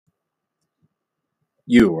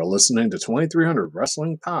You are listening to 2300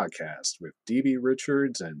 Wrestling Podcast with DB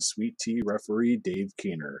Richards and Sweet Tea referee Dave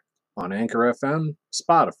Keener on Anchor FM,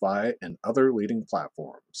 Spotify, and other leading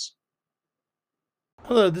platforms.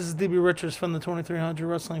 Hello, this is DB Richards from the 2300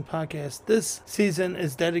 Wrestling Podcast. This season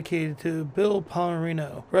is dedicated to Bill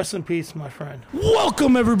Palmerino. Rest in peace, my friend.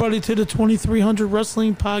 Welcome, everybody, to the 2300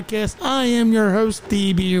 Wrestling Podcast. I am your host,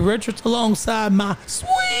 DB Richards, alongside my sweet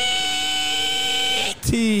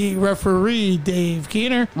tea referee, Dave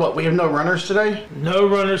Keener. What, we have no runners today? No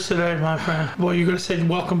runners today, my friend. Well, you're going to say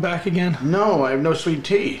welcome back again? No, I have no sweet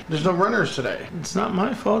tea. There's no runners today. It's not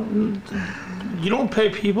my fault. You don't pay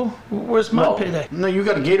people. Where's my payday? No, you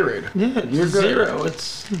got a Gatorade. Yeah, it's You're good. zero.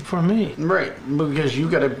 It's for me. Right, because you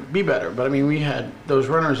got to be better. But I mean, we had those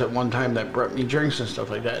runners at one time that brought me drinks and stuff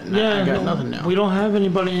like that. And I got nothing now. We don't have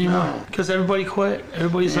anybody anymore because everybody quit.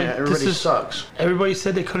 Everybody's like, everybody sucks. Everybody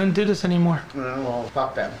said they couldn't do this anymore. Well,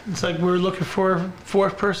 fuck them. It's like we're looking for a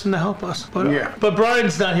fourth person to help us. But but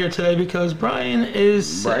Brian's not here today because Brian is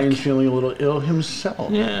sick. Brian's feeling a little ill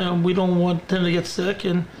himself. Yeah, we don't want him to get sick.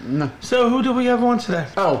 And no. So who do we have on today?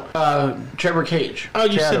 Trevor Kage. Oh,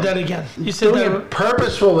 you said that again. You said doing that it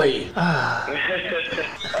purposefully.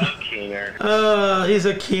 Keener. He's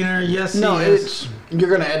a Keener. Yes, No, he is. you're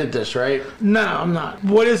gonna edit this, right? No, I'm not.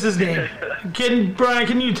 What is his name? Brian,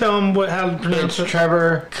 can you tell him how to pronounce it? It's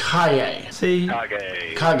Trevor Kage. See?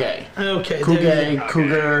 Kage. Okay. Kage,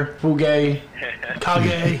 Cougar, Fuge.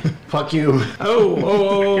 Kage. Fuck you. Oh.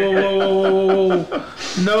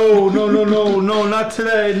 No, not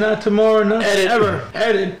today, not tomorrow, not ever.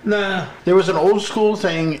 Edit. Nah. There was an old school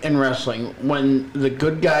thing in wrestling when the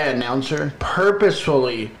good guy announcer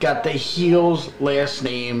purposefully got the heel's last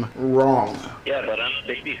name wrong. Yeah, but I'm a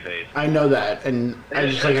babyface. I know that, and I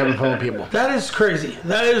just like having fun with people. That is crazy.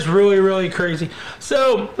 That is really, really crazy.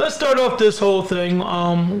 So let's start off this whole thing.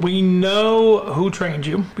 We know who trained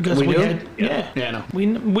you because we had. Yeah, no.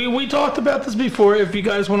 We talked about this before. If you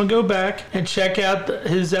guys want to go back and check out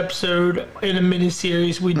his episode in a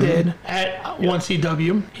mini-series we did at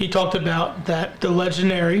 1CW, he talked about that the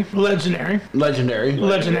legendary.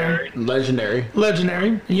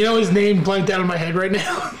 You know his name blanked out of my head right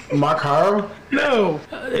now. Mark Harrow? No,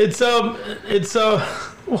 it's why?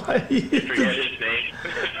 Forget his name.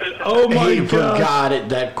 Oh my god! He forgot it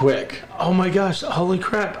that quick. Oh my gosh! Holy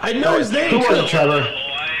crap! I know his name. Who was it, Trevor?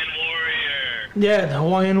 Yeah, the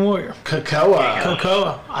Hawaiian Warrior.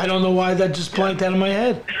 Kokoa. I don't know why that just blanked out of my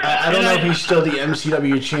head. I don't know if he's still the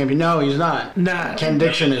MCW champion. No, he's not. Nah. Ken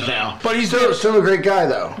Dixon is now. But he's still a great guy,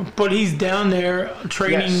 though. But he's down there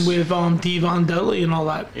training with Devon Dudley and all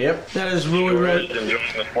that. Yep. That is really, really...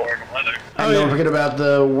 And don't forget about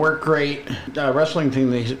the work rate wrestling thing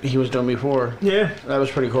that he was doing before. Yeah. That was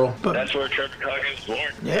pretty cool. But that's where Trevor Kage was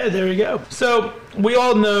born. Yeah, there you go. So, we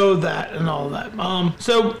all know that and all that.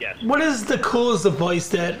 What is the coolest advice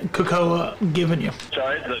that Kokoa given you?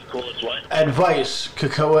 Sorry, the coolest what? Advice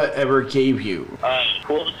Kokoa ever gave you.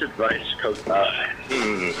 Coolest advice, Kokoa.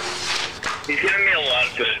 He's given me a lot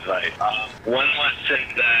of good advice. One lesson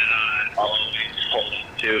that I'll always hold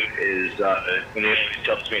on to is when he always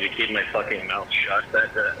tells me to keep my fucking mouth shut.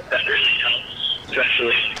 That really helps,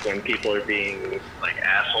 especially when people are being like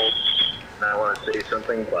assholes. And I want to say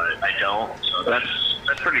something, but I don't. So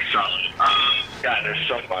that's pretty solid. God, there's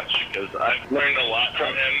so much because I've learned a lot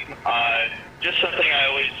from him. Just something I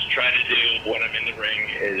always try to do when I'm in the ring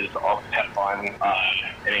is always have fun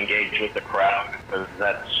and engage with the crowd because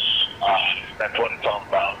that's what it's all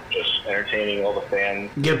about. Just entertaining all the fans.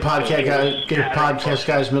 Give podcast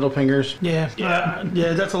guys middle fingers. Yeah,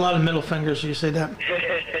 that's a lot of middle fingers. You say that.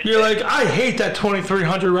 You're like, I hate that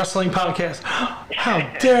 2300 Wrestling Podcast. How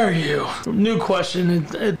dare you? New question.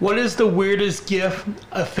 What is the weirdest gift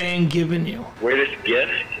a fan given you? Weirdest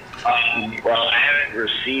gift? Well, I haven't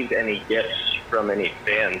received any gifts from any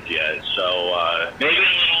fans yet, so maybe a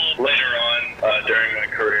little later on during my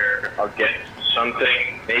career I'll get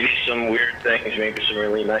something, maybe some weird things, maybe some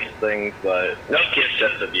really nice things, but no gifts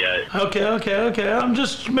as of yet. Okay. I'm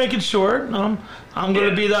just making sure. I'm going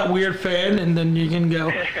to be that weird fan, and then you can go,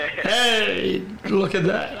 hey, look at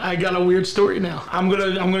that. I got a weird story now. I'm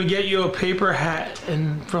gonna get you a paper hat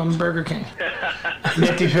from Burger King.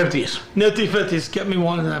 Nifty 50s. Nifty 50s. Get me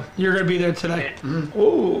one of them. You're going to be there today.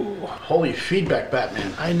 Ooh. Holy feedback,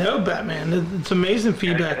 Batman. I know, Batman. It's amazing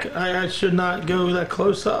feedback. I should not go that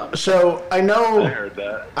close up. So, I know I heard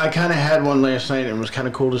that. I kind of had one last night, and it was kind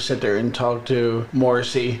of cool to sit there and talk to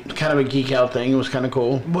Morrissey. Kind of a geek out thing. It was kind of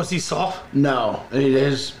cool. Was he soft? No.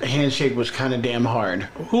 His handshake was kind of damn hard.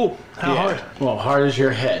 Ooh. How hard? Well, hard as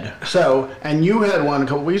your head. So, and you had one a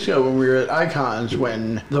couple weeks ago when we were at Icons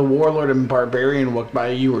when the Warlord and Barbarian walked by.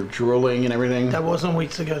 You were drooling and everything. That wasn't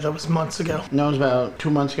weeks ago. That was months ago. No, it was about 2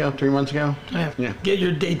 months ago, 3 months ago. Yeah. Get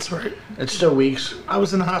your dates right. It's still weeks I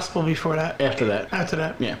was in the hospital before that. after that. After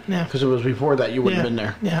that. Yeah. Yeah. Because it was before that you wouldn't have been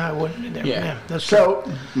there. Yeah, I wouldn't be there. Yeah. That's true.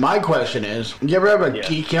 So, my question is, you ever have a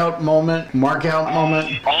geek out moment, mark out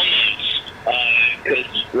moment? Almost. Because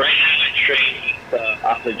right now I train with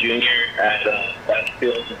Alpha Junior at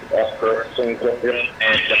Battlefield Pro Wrestling Club.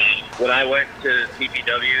 And when I went to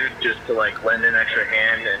PPW just to like lend an extra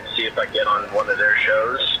hand and see if I get on one of their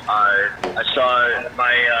shows, I saw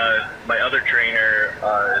my other trainer,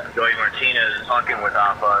 Joey Martinez, talking with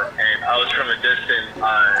Alpha, and I was from a distance.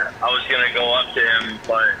 I was gonna go up to him,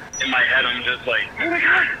 but in my head I'm just like, oh my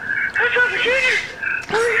god, that's Alpha Junior!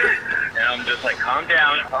 Oh my god! And I'm just like, calm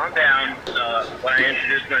down, calm down. When I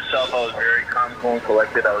introduced myself, I was very calm, cool, and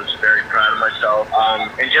collected. I was very proud of myself.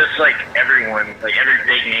 And just like everyone, like every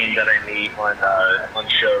big name that I meet on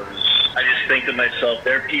shows, I just think to myself,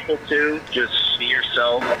 they're people too. Just be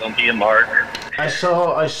yourself. Don't be a mark. I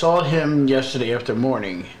saw him yesterday after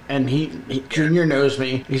morning, and he Junior knows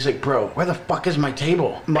me. He's like, bro, where the fuck is my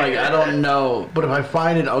table? I'm like, I don't know, but if I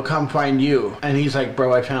find it, I'll come find you. And he's like,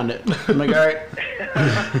 bro, I found it. I'm like, all right.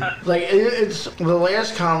 Like, it's the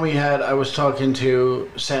last con we had, I was talking to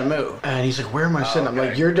Samu, and he's like, where am I sitting? I'm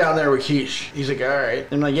like, you're down there with Keish. He's like, all right.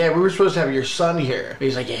 I'm like, yeah, we were supposed to have your son here.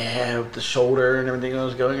 He's like, yeah, with the shoulder and everything that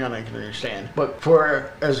was going on, I can understand. But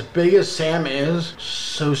for as big as Sam is,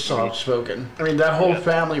 so soft-spoken. I mean, that whole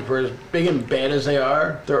family, for as big and bad as they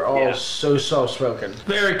are, they're all so soft-spoken.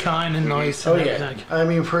 Very kind and nice. Oh, and yeah. everything. I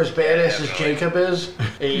mean, for as badass as Jacob is,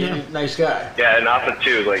 a nice guy. Yeah, and Alpha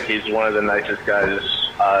too. Like, he's one of the nicest guys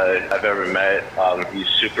I've ever met. He's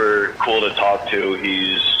super cool to talk to.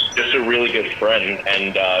 He's just a really good friend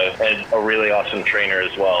and a really awesome trainer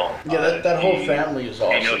as well. Yeah, that whole family is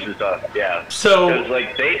awesome. He knows his stuff. Yeah. So, because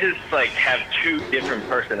like they just like have two different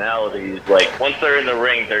personalities. Like once they're in the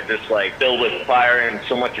ring, they're just like filled with fire and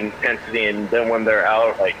so much intensity, and then when they're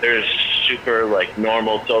out, like they're super like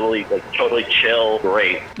normal, totally chill,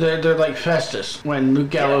 great. They're like Festus when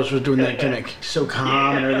Luke Gallows was doing that gimmick. So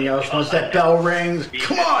calm and everything else. Once that bell rings,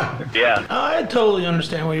 come on! Yeah. I totally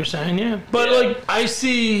understand what you're saying, yeah. But, like, I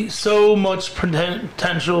see so much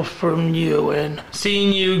potential from you and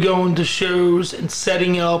seeing you going to shows and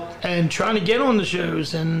setting up and trying to get on the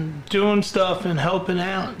shows and doing stuff and helping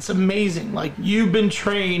out. It's amazing. Like, you've been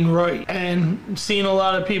trained right and seeing a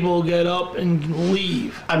lot of people get up and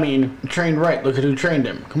leave. I mean, trained right. Look at who trained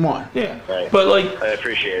him. Come on. Yeah. Right. But, like, I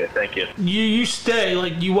appreciate it. Thank you. you stay,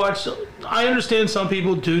 like, you watch. I understand some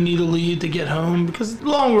people do need to leave to get home because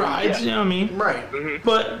long rides, you know what I mean? Right. Mm-hmm.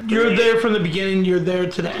 But you're there from the beginning, you're there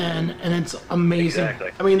to the end, and it's amazing.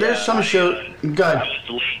 Exactly. I mean, there's some show. God. I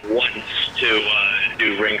was late once to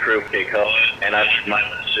do ring crew Keikoa, and I took my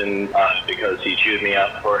lesson because he chewed me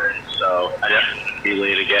out for it. So I definitely be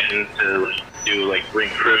late again to do like ring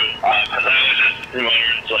crew. Because I was at the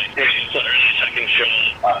promoter's like, hey, it's our second show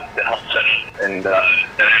to help set up, and then I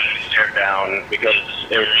had to tear down because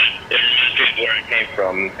it reminds me where I came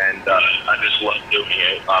from, and I just love doing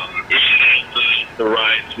it. Even the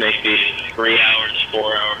rides may be 3 hours,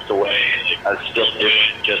 4 hours away, I still do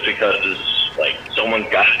it just because like someone's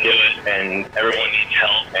got to do it, and everyone needs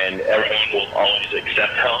help, and everyone will always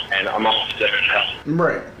accept help, and I'm always there to help.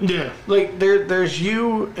 Right. Yeah. Like, there's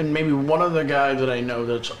you and maybe one other guy that I know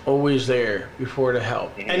that's always there before to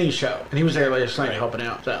help. Any show. And he was there last night helping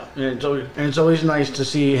out. So, and it's always nice to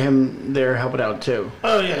see him there helping out too.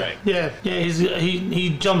 Oh yeah, yeah.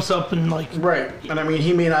 He jumps up and like. Right. And I mean,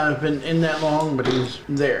 he may not have been in that long, but he's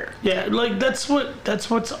there. Yeah, like that's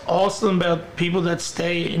what's awesome about people that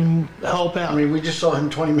stay and help out. I mean, we just saw him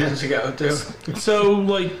 20 minutes ago too. So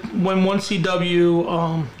like when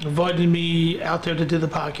 1CW invited me out there to do the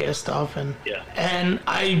podcast stuff, and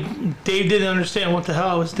Dave didn't understand what the hell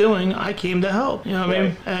I was doing. I came to help. You know what I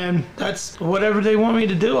mean? And that's whatever they want me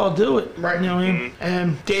to do, I'll do it. Right. You know what I mean?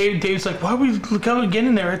 And Dave's like, why are we get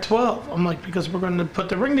in there at 12? I'm like, because we're going to put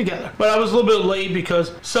the ring together. But I was a little bit late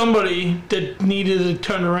because somebody that needed to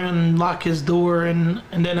turn around and lock his door, and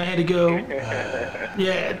then I had to go.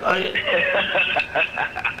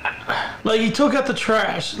 Like, he took out the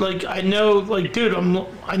trash. Like, I know, like, dude,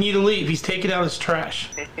 I need to leave. He's taking out his trash.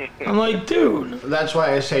 I'm like, dude. That's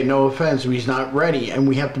why I say no offense if he's not ready and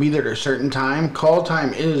we have to be there at a certain time. Call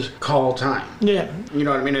time is call time. Yeah. You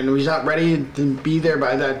know what I mean? And if he's not ready to be there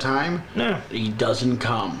by that time, Yeah. he doesn't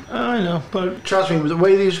come. I know, but... Trust me, the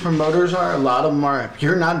way these promoters are, a lot of them are, if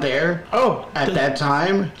you're not there at that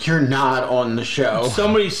time, you're not on the show.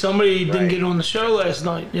 Somebody didn't get on the show last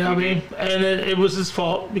night. You know what I mean? And it was his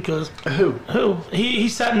fault because... Who? He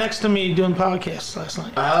sat next to me doing podcasts last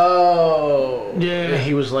night. Oh. Yeah.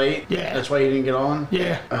 He was late? Yeah. That's why he didn't get on?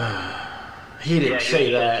 Yeah. He didn't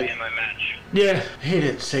say that. In my match. Yeah. He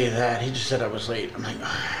didn't say that. He just said I was late. I'm like...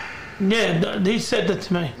 Yeah, he said that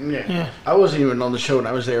to me. Yeah. I wasn't even on the show and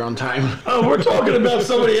I was there on time. Oh, we're talking about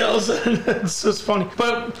somebody else. It's just funny.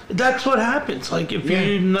 But that's what happens. Like, if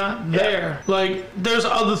you're not there, like, there's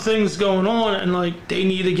other things going on, and, like, they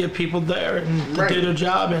need to get people there and to do their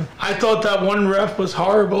job. And I thought that one ref was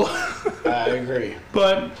horrible. I agree.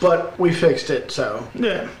 But we fixed it, so.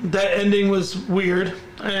 Yeah, that ending was weird.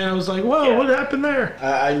 And I was like, whoa, what happened there?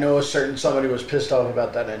 I know a certain somebody was pissed off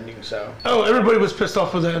about that ending, so. Oh, everybody was pissed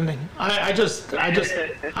off with the ending. I just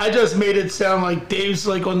made it sound like Dave's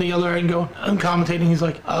like on the other end going, I'm commentating. He's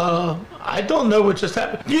like, I don't know what just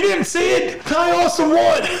happened. You didn't see it? Ty Awesome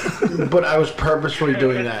won. But I was purposefully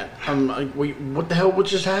doing that. I'm like, wait, what the hell? What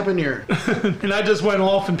just happened here? And I just went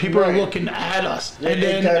off, and people are looking at us. And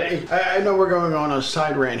then I know we're going on a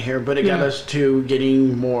side rant here, but it got us to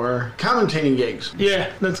getting more commentating gigs.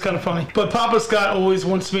 Yeah, that's kind of funny. But Papa Scott always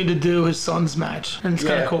wants me to do his son's match, and it's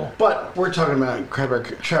kind of cool. But we're talking about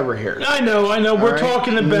Trevor here. I know. We're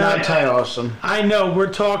talking about... Not Ty Awesome. I know.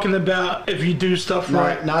 We're talking about if you do stuff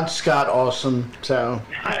right. Not Scott Awesome, so...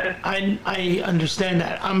 I understand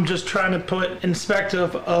that. I'm just trying to put in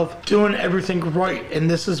perspective of doing everything right, and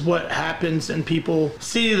this is what happens, and people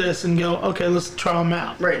see this and go, okay, let's try them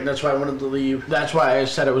out. Right, and that's why I wanted to leave. That's why I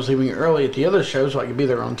said I was leaving early at the other show, so I could be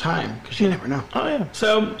there on time, because you never know. Oh, yeah.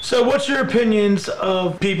 So what's your opinions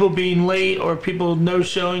of people being late, or people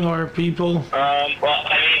no-showing, or people... Well, I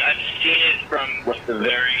mean, I've seen it from like the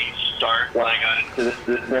very start when I got into this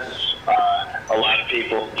business. A lot of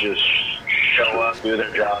people just show up, do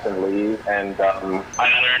their job, and leave. And I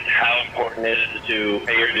learned how important it is to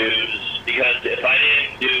pay your dues. Because if I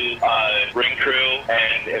didn't do ring crew,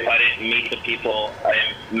 and if I didn't meet the people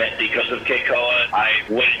I met because of Keikoa, I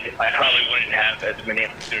probably wouldn't have as many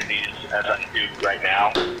opportunities as I do right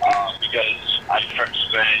now. Because I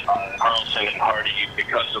first met Carlson and Hardy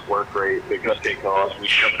because of work rate, because Keikoa. We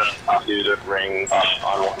showed up to do the ring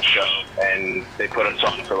on one show, and they put us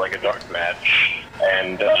on for like a dark match.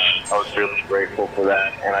 And I was really grateful for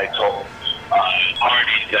that. And I told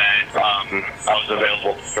Hardy that I was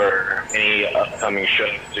available for any upcoming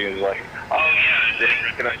shows. He was like, oh yeah, I didn't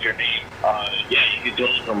recognize your name. Yeah, you could do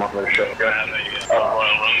it from on the show. We're gonna have a Royal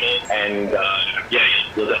Rumble, and yeah,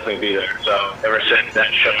 you'll definitely be there. So ever since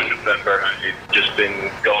that show in November, I've just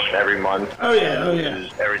been going every month. Oh yeah.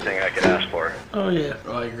 Everything I could ask for. Oh yeah.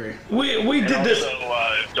 Oh, I agree. We did this.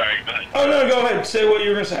 Sorry, go ahead. Oh no, go ahead. Say what you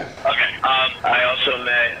were gonna say. Okay. I also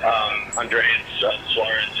met Andreas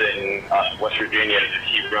Suarez in West Virginia.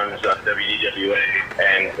 He runs WDWA,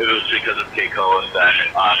 and it was because of Keikoa that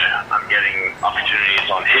I'm getting opportunities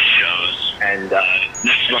on his shows. And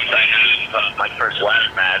next month I have my first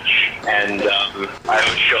ladder match, and I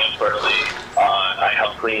would show up early. I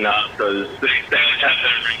help clean up because they always have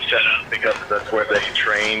their ring set up because that's where they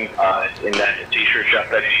train in that t-shirt shop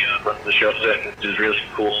that he runs the shows in, which is really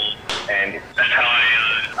cool. And that's how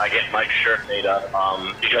I get my shirt made up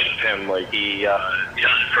because of him. Like he does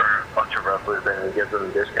it for a bunch of wrestlers and he gives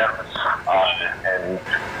them discounts. And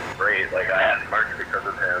great, like I had merch because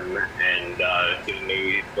of him, and giving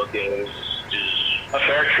me bookings is a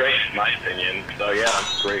fair trade in my opinion. So yeah,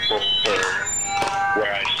 I'm grateful for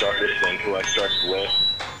where I started and who I started with.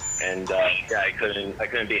 And yeah, I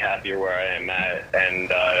couldn't be happier where I am at,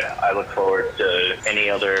 and I look forward to any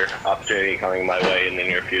other opportunity coming my way in the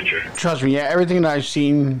near future. Trust me, yeah, everything that I've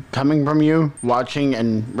seen coming from you, watching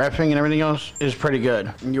and reffing and everything else is pretty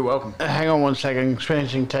good. You're welcome. Hang on one second,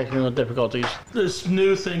 experiencing technical difficulties. This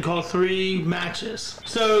new thing called 3 matches.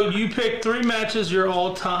 So you pick 3 matches your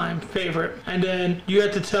all-time favorite, and then you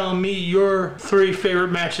have to tell me your 3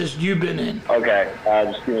 favorite matches you've been in. Okay,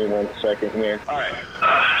 just give me 1 second here. All right.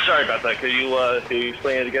 Sorry about that. Could you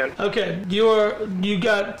explain it again? Okay, you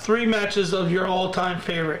got 3 matches of your all-time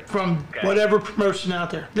favorite from whatever promotion out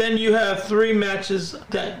there. Then you have 3 matches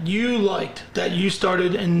that you liked, that you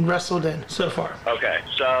started and wrestled in so far. Okay,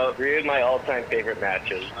 so 3 of my all-time favorite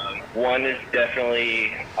matches. One is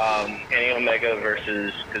definitely Kenny Omega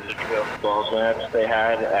versus Kazuchika Balls match they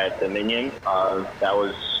had at Dominion. That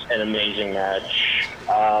was an amazing match.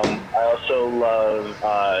 I also love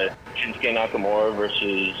Shinsuke Nakamura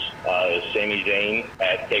versus Sami Zayn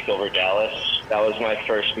at TakeOver Dallas. That was my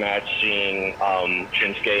first match seeing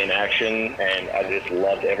Shinsuke in action, and I just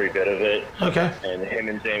loved every bit of it. Okay. And him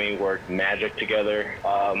and Sami worked magic together.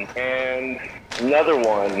 And another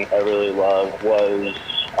one I really loved was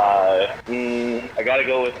I gotta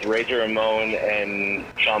go with Razor Ramon and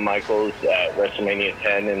Shawn Michaels at WrestleMania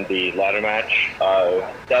 10 in the ladder match.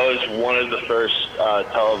 That was one of the first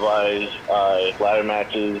televised ladder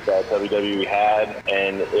matches that WWE had,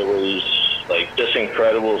 and it was like just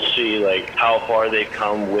incredible to see like how far they've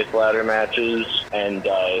come with ladder matches, and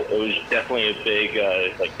it was definitely a big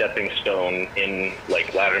like stepping stone in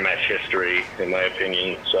like ladder match history, in my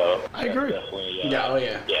opinion. So I agree.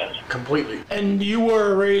 Yeah, completely. And you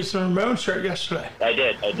wore a Razor Ramon shirt yesterday. I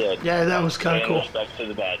did. Yeah, that was kind of cool. Respect to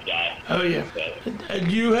the bad guy. Oh yeah.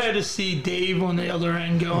 And you had to see Dave on the other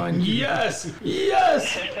end going, yes,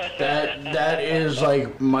 yes. That is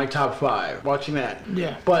like my top 5. Watching that.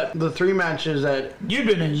 Yeah. But the 3 matches that You've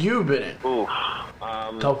been in. Oof.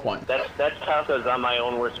 Tough one. That's tough because I'm my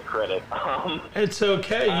own worst critic. It's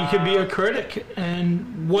okay. You can be a critic,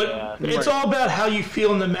 and it's all about how you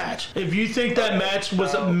feel in the match. If you think that match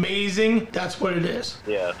was amazing, that's what it is.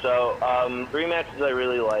 Yeah. So 3 matches I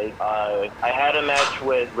really like. I had a match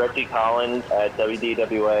with Reggie Collins at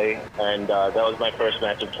WDWA, and that was my first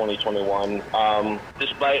match of 2021.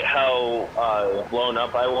 Despite how blown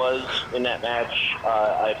up I was in that match,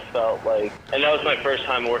 I felt like, and that was my first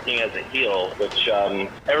time working as a heel, which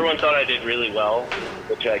everyone thought I did really well,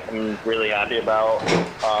 which I'm really happy about.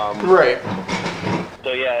 Right.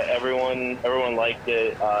 So yeah, everyone liked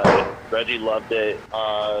it. Reggie loved it. It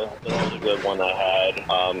was a good one I had,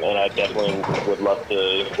 and I definitely would love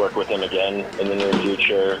to work with him again in the near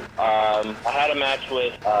future. I had a match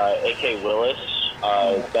with A.K. Willis.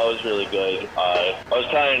 That was really good. I was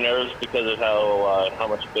kind of nervous because of how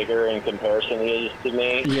much bigger in comparison he is to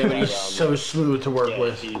me. Yeah, but he's so smooth to work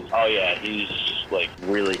with. He's like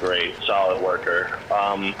really great, solid worker.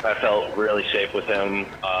 I felt really safe with him,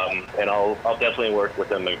 and I'll definitely work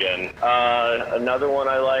with him again. Another one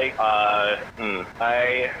I like.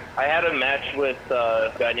 I had a match with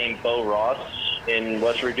a guy named Bo Ross in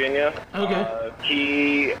West Virginia. Okay.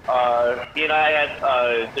 He and I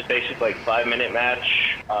had just basically like 5-minute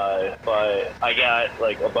match, but I got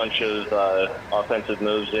like a bunch of offensive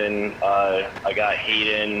moves in. I got heat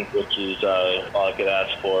in, which is all I could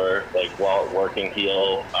ask for, like while working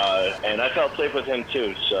heel, and I felt safe with him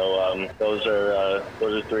too. So those are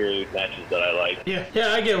 3 matches that I like. Yeah,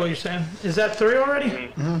 I get what you're saying. Is that 3 already?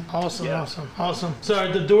 Mm-hmm. Mm-hmm. Awesome, Yeah. awesome.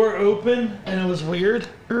 Sorry, the door opened and it was weird.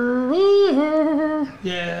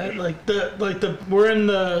 Yeah, we're in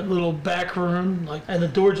the little back room, and the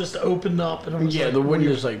door just opened up, and it was The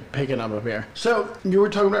window's like picking up here. So you were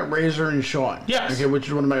talking about Razor and Shawn. Yes. Okay, which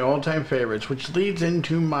is one of my all-time favorites, which leads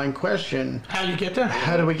into my question. How you get there?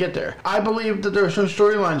 How do we get there? I believe that there's no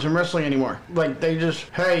storylines in wrestling anymore. Like, they just,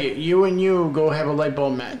 hey, you and you go have a light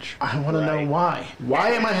bulb match. I want to know why.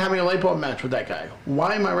 Why am I having a light bulb match with that guy?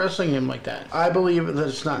 Why am I wrestling him like that? I believe that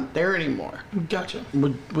it's not there anymore. Gotcha.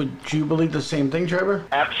 Would you believe the same thing, Trevor?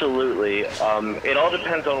 Absolutely. It all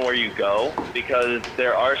depends on where you go, because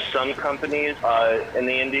there are some companies in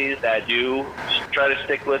the indies that do try to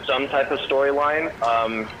stick with some type of storyline.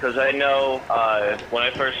 Because I know when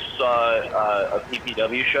I first saw a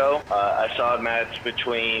PPW show, I saw a match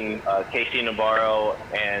between Casey Navarro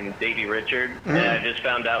and Davey Richard, and I just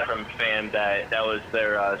found out from fan that was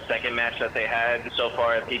their second match that they had so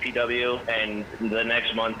far at PPW, and the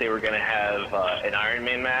next month they were going to have an Iron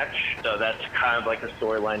Man match. So that's kind of like a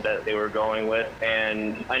storyline that they were going with.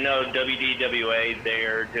 And I know WDWA,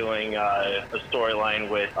 they're doing a storyline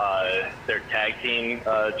with their tag team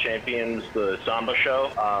champions, the Samba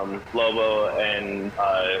Show, Lobo and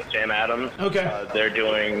Sam Adams. Okay. They're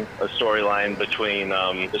doing a storyline between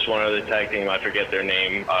this one other tag team. I forget their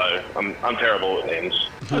name. I'm terrible with names.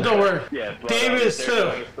 Oh, don't worry. Yeah, but, David is too.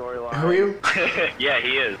 Who are you? Yeah,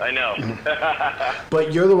 he is. I know.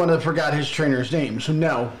 But you're the one that forgot his trainer's name, so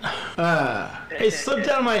no. It slipped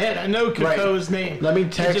out of my head. I know Kako's name. Let me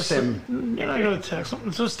text him. You're not going to text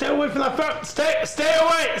him. So stay away from that phone. Stay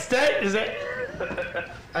away. Is that...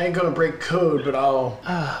 I ain't gonna break code, but I'll.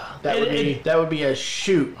 That would be a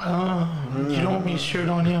shoot. You don't want me to shoot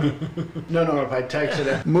on him? No, if I texted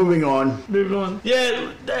it. Moving on.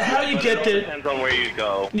 Yeah, how you get there? Depends on where you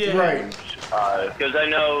go. Yeah. Right. Because I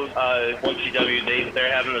know 1CW,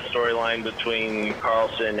 they're having the storyline between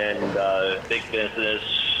Carlson and Big Business.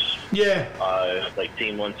 Yeah. Like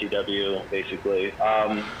Team 1CW, basically.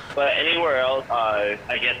 But anywhere else,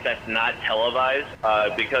 I guess that's not televised.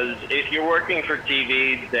 Because if you're working for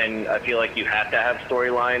TV, then I feel like you have to have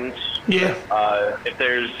storylines. Yeah. If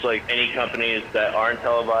there's like any companies that aren't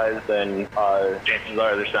televised, then chances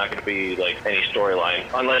are there's not going to be like any storyline,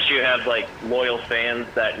 unless you have like loyal fans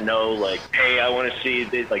that know like, hey, I want to see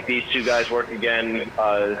these two guys work again.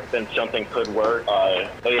 Then something could work.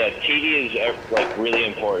 But yeah, TV is like really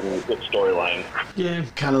important with storyline. Yeah.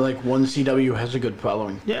 Kind of like 1CW has a good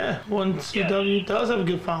following. Yeah, 1CW does have a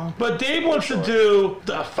good following. But Dave wants to do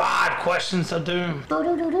the 5 questions of doom.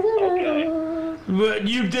 But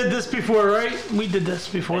you did this before, right? We did this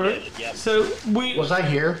before, right? Yep. So we... Was I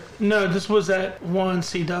here? No, this was at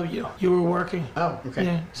 1CW. You were working. Oh, okay.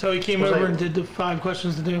 Yeah. So he came over and did the 5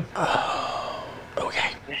 questions to do. Oh,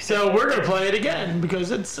 okay. So we're going to play it again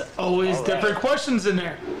because it's always different questions in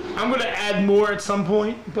there. I'm going to add more at some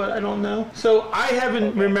point, but I don't know. So I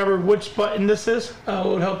haven't remembered which button this is. It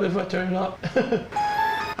would help if I turn it up.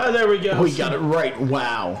 Oh, there we go. We got it right.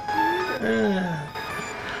 Wow.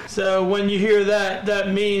 So when you hear that, that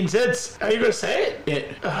means it's... Are you going to say it?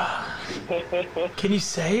 It. Can you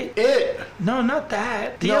say it? It. No, not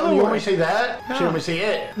that. The No, other you one. want me to say that? No. So you want me to say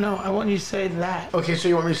it? No, I want you to say that. Okay, so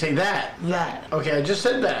you want me to say that? That. Okay, I just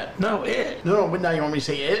said that. No, it. No, but now you want me to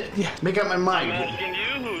say it? Yeah. Make up my I'm mind. asking you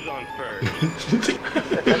who's on first.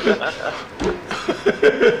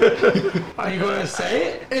 Are you going to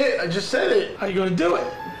say it? It. I just said it. Are you going to do it?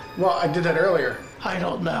 Well, I did that earlier. I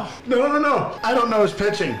don't know. No. I don't know his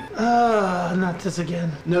pitching. Not this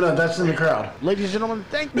again. No, that's in the crowd. Ladies and gentlemen,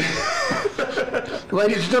 thank you.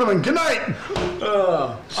 Ladies and gentlemen, good night.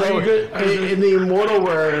 So, Are you good? Are you good? in the immortal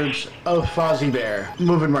words of Fozzie Bear,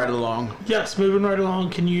 moving right along. Yes, moving right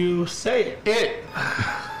along. Can you say it? It.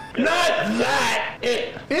 Not that.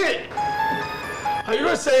 It. It. Are you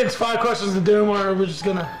going to say it's 5 questions to doom, or are we just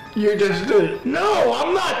going to... You just did it. No,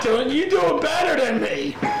 I'm not doing it. You do it better than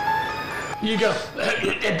me. You go.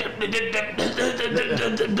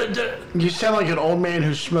 You sound like an old man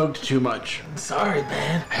who smoked too much. Sorry,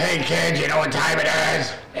 man. Hey, kids, you know what time it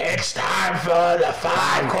is? It's time for the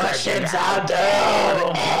 5 questions I'll do.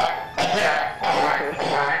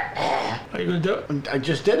 Are you going to do it? I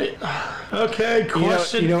just did it. Okay,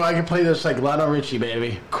 question. You know, I can play this like Lionel Richie,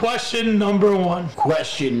 baby. Question number 1.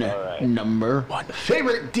 Question number 1.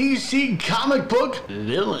 Favorite DC comic book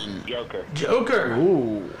villain? Joker.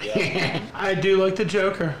 Ooh. I do like the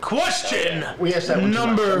Joker. Question We asked that one too much.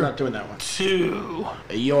 number I'm not doing that one. 2.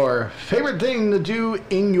 Your favorite thing to do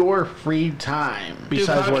in your free time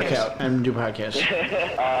besides podcasts. workout and do podcasts?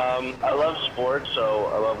 I love sports, so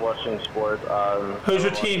I love watching sports. Who's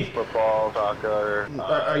your team? Football, soccer.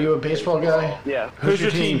 Are you a baseball guy? Yeah. Who's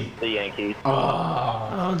your team? The Yankees.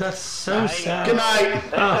 Oh, that's so sad. Good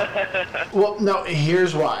night. Well, no,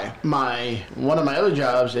 here's why. One of my other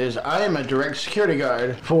jobs is I am a direct security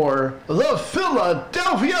guard for the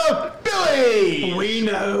Philadelphia Phillies. We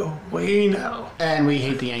know. And we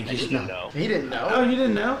hate the Yankees. didn't know. He didn't know. Oh, you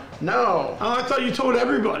didn't know? No. Oh, I thought you told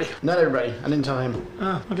everybody. Not everybody. I didn't tell him.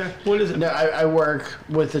 Oh, okay. What is it? No, I work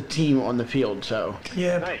with the team on the field, so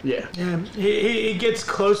Yeah. Nice. yeah. Yeah. He gets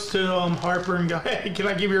close to Harper and go, hey, can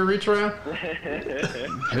I give you a reach around?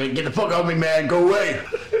 Hey, get the fuck off me, man. Go away.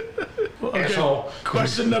 Okay. Asshole.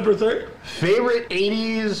 Question number 3. Favorite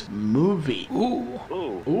 80s movie? Ooh.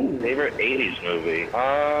 Ooh. Favorite 80s movie?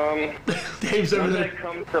 Dave's over One there. that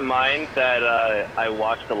comes to mind that I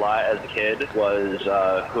watched a lot as a kid was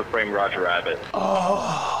Who Framed Roger Rabbit.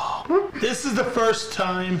 Oh. This is the first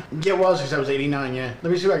time. Yeah, it was because I was 89, yeah.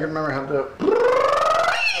 Let me see if I can remember how to...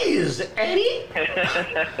 Please, Eddie?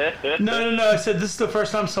 No. I said this is the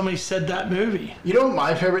first time somebody said that movie. You know what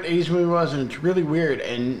my favorite 80s movie was? And it's really weird,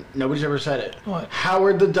 and nobody's ever said it. What?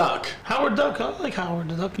 Howard the Duck. Howard Duck. I like Howard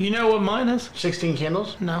the Duck. You know what mine is? 16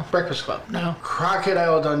 Candles? No. Breakfast Club. No.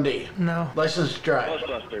 Crocodile Dundee. No. License to Drive.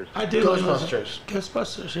 Ghostbusters. I do Ghostbusters. like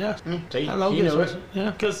Ghostbusters, yeah. See, I love you know Ghostbusters. it. Yeah,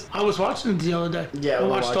 because I was watching it the other day. Yeah, I we'll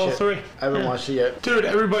watched watch all it. 3. I haven't Yeah. watched it yet. Dude,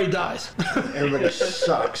 everybody dies. Everybody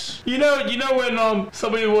sucks. You know when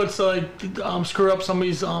somebody what's like screw up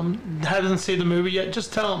somebody's hasn't seen the movie yet,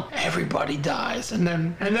 just tell them everybody dies, and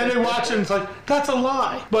then they watch it and it's like, that's a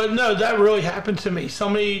lie. But no, that really happened to me.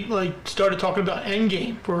 Somebody like started talking about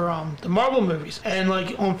Endgame for the Marvel movies, and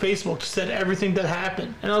like on Facebook said everything that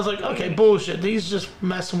happened, and I was like, okay, bullshit, these just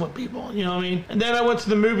messing with people, you know what I mean? And then I went to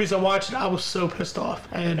the movies, I watched it, I was so pissed off,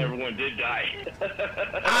 and everyone did die.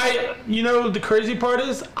 you know, the crazy part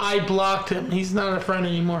is I blocked him. He's not a friend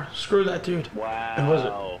anymore. Screw that dude. Wow. Who was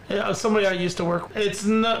it? Yeah, somebody I used to work with. It's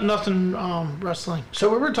nothing wrestling. So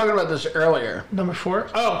we were talking about this earlier. Number 4?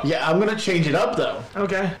 Oh. Yeah, I'm going to change it up, though.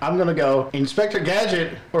 Okay. I'm going to go Inspector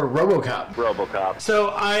Gadget or RoboCop. RoboCop. So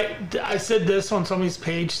I said this on somebody's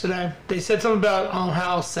page today. They said something about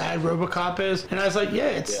how sad RoboCop is, and I was like, yeah,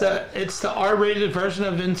 it's the R-rated version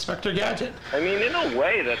of Inspector Gadget. I mean, in a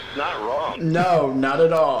way, that's not wrong. No, not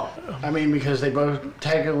at all. I mean, because they both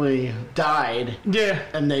technically died. Yeah.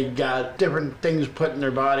 And they got different things put in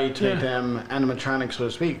their body to make them animatronics, so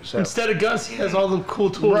to speak. So instead of guns, he has all the cool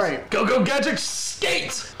tools. Right. Go Gadget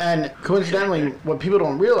skates! And coincidentally, what people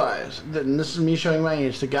don't realize, and this is me showing my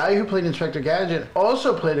age, the guy who played Inspector Gadget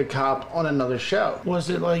also played a cop on another show. Was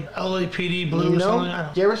it like LAPD Blue or something? I don't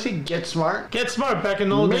know. You ever see Get Smart? Get Smart back in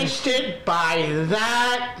the old days. Missed it by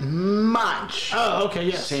that much. Oh, okay,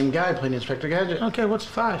 yes. Same guy played Inspector Gadget. Okay, what's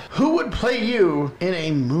 5? Who would play you in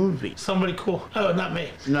a movie? Somebody cool. Oh, not me.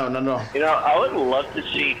 No. You know, I would love to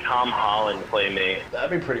see Tom Holland play me.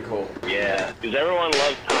 That'd be pretty cool. Yeah, because everyone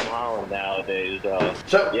loves Tom Holland nowadays.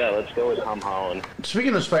 So, yeah, let's go with Tom Holland.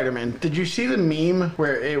 Speaking of Spider-Man, did you see the meme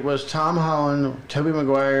where it was Tom Holland, Tobey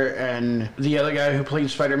Maguire, and the other guy who played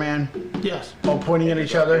Spider-Man Yes. all pointing at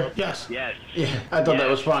each other? Yes. Yes. Yeah, I thought that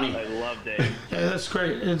was funny. I loved it. Yeah, that's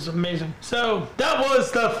great. It's amazing. So that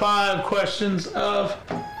was the 5 questions of.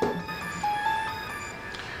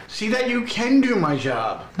 See that you can do my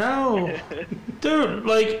job. No, dude.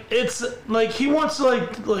 Like it's like he wants to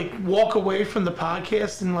like walk away from the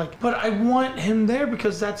podcast and like, but I want him there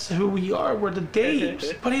because that's who we are. We're the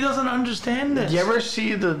Daves. But he doesn't understand this. You ever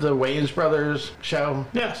see the Wayans Brothers show?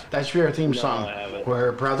 Yes. That's your theme song. I haven't.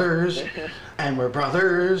 We're brothers, and we're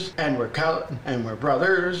brothers, and we're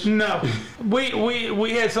brothers. No.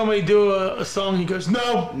 We had somebody do a song. He goes,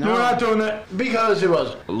 no, we're not doing that. Because it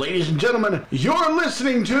was, ladies and gentlemen, you're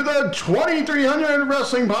listening to the 2300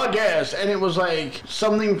 Wrestling Podcast, and it was like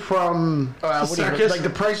something from Circus? like The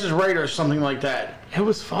Price is Right or something like that. It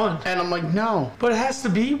was fun. And I'm like, no. But it has to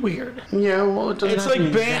be weird. Yeah, well, it doesn't It's have to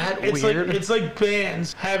like be band. that It's weird. like it's like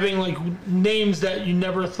bands having like names that you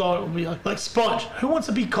never thought would be like Sponge. Who wants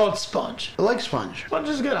to be called Sponge? I like Sponge. Sponge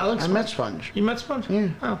is good. I like I Sponge. met Sponge. You met Sponge?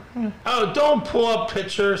 Yeah. Oh, yeah. Oh, don't pull up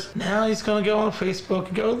pictures. Now he's gonna go on Facebook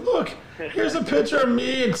and go, look, here's a picture of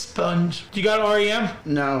me and Sponge. You got REM?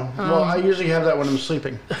 No. Well, I usually have that when I'm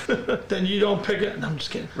sleeping. Then you don't pick it. No, I'm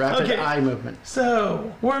just kidding. Rapid eye movement.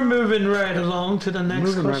 So we're moving right along to the next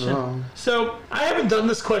Moving right question. along. So I haven't done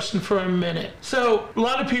this question for a minute. So a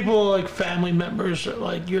lot of people, like family members, are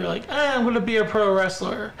like you're like, I'm gonna be a pro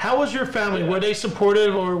wrestler. How was your family? Were they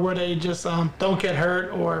supportive, or were they just don't get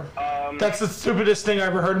hurt, or that's the stupidest thing I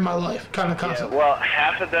ever heard in my life kind of Yeah, concept? well,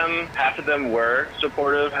 half of them were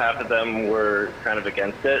supportive, half of them were kind of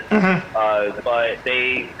against it. But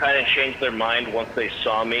they kind of changed their mind once they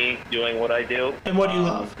saw me doing what I do. And what do you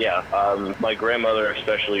love? Yeah, my grandmother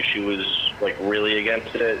especially, she was like really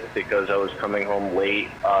against it because I was coming home late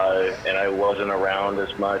and I wasn't around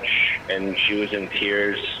as much, and she was in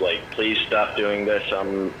tears like, please stop doing this.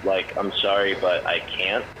 I'm sorry, but I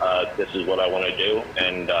can't. This is what I want to do,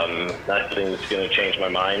 and nothing's gonna change my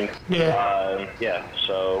mind. Yeah.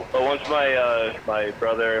 So, but once my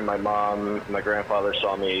brother and my mom, my grandfather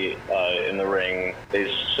saw me in the ring,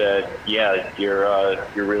 they said, yeah, you're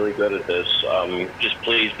really good at this. Just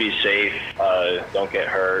please be safe. Don't get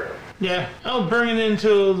hurt. Yeah, I'll bring it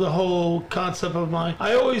into the whole concept of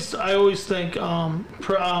I always think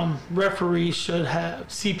referees should have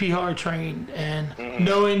CPR trained, and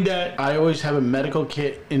knowing that I always have a medical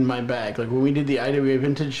kit in my bag. Like when we did the IWA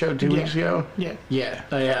Vintage show 2 weeks ago. Yeah.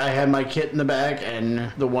 I had my kit in the bag,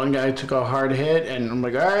 and the one guy took a hard hit, and I'm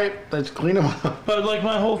like, all right, let's clean him up. But like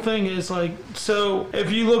my whole thing is like, so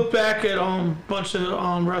if you look back at a bunch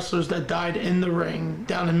of wrestlers that died in the ring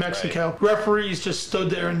down in Mexico, referees just stood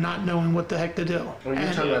there and not knowing what the heck to do. Well,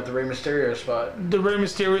 you're talking about the Rey Mysterio spot. The Rey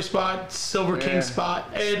Mysterio spot, Silver King spot,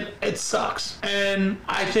 and it sucks. And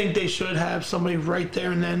I think they should have somebody right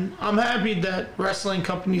there and then. I'm happy that wrestling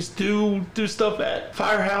companies do stuff at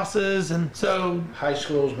firehouses, and so high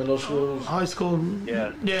schools, middle schools, high school,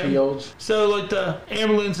 fields. So like the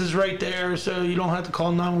ambulance is right there, so you don't have to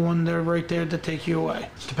call 911. They're right there to take you away.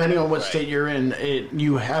 Depending on what state you're in,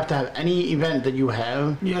 you have to have any event that you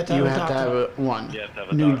have. You have to have one.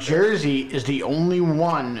 New Jersey is the only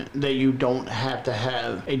one that you don't have to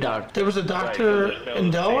have a doctor. There was a doctor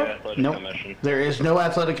in Delaware? Nope. There is no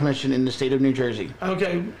athletic commission in the state of New Jersey.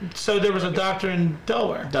 Okay, so there was a doctor in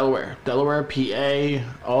Delaware. Delaware, PA,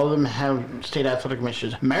 all of them have state athletic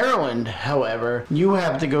commissions. Maryland, however, you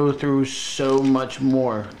have to go through so much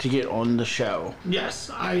more to get on the show.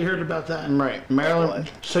 Yes, I heard about that. Right,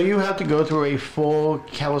 Maryland. So you have to go through a full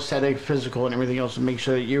calisthenic, physical, and everything else to make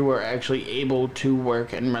sure that you are actually able to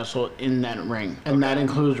work and wrestle in that ring. And that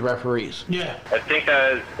includes referees. Yeah. I think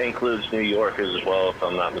that includes New York as well, if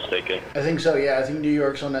I'm not mistaken. I think so, yeah. I think New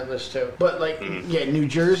York's on that list too. But New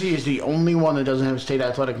Jersey is the only one that doesn't have a state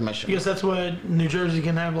athletic commission. Because that's why New Jersey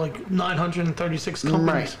can have like 936 companies.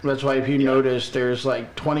 Right. That's why if you notice, there's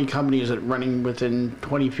like 20 companies that are running within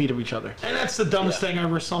 20 feet of each other. And that's the dumbest thing I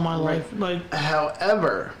ever saw in my life.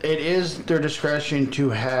 However, it is their discretion to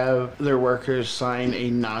have their workers sign a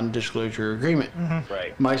non-disclosure agreement. Mm-hmm.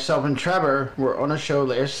 Right. Myself and Trevor were on a show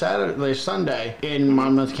last Sunday in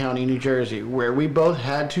Monmouth County, New Jersey, where we both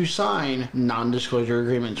had to sign non-disclosure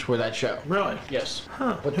agreements for that show. Really? Yes.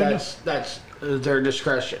 Huh. But that's their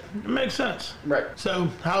discretion. It makes sense. Right. So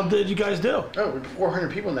how did you guys do? Oh,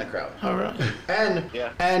 400 people in that crowd. All right.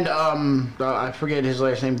 And I forget his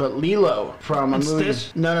last name, but Lilo from a movie.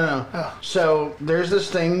 No. Oh. So there's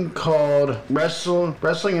this thing called Wrestling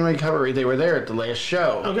in Recovery. They were there at the last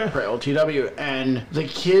show for LTW, and the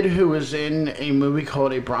kid who was in a movie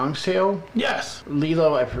called A Bronx Tale. Yes.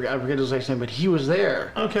 Lilo, I forget his last name, but he was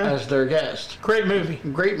there as their guest. Great movie.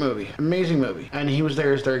 Amazing movie. And he was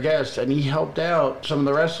there as their guest, and he helped out some of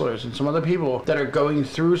the wrestlers and some other people that are going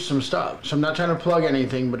through some stuff. So I'm not trying to plug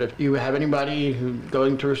anything, but if you have anybody who's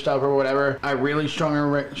going through stuff or whatever, I really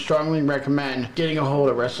strongly recommend getting a hold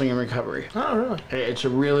of Wrestling in Recovery. Oh, really? It's a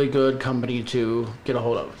really good company to get a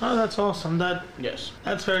hold of. Oh, that's awesome. Yes.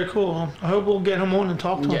 That's very cool. I hope we'll get him on and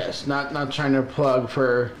talk to him. Yes, not trying to plug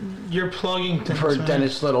for... You're plugging things, for man.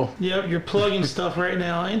 Dennis Little. Yep, you're plugging stuff right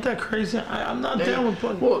now. Ain't that crazy? I'm not down with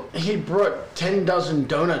plugging. Well, he brought 10 dozen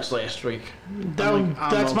donuts last week.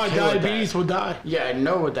 That's my diabetes will die. Yeah, I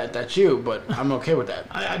know that. That's you, but I'm okay with that.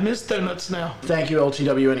 I miss donuts now. Thank you,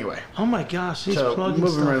 LTW, anyway. Oh my gosh, he's So, plugging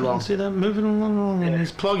moving stuff. right along. See that? Moving along, and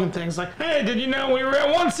he's plugging things like, hey, did you know we were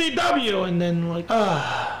at 1CW? And then like,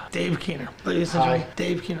 Dave Keener. Ladies and gentlemen,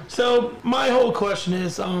 Dave Keener. So my whole question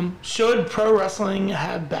is, should pro wrestling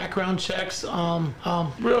have background checks?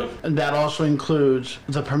 Really? And that also includes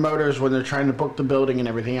the promoters when they're trying to book the building and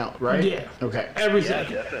everything else, right? Yeah. Okay. Every Yeah,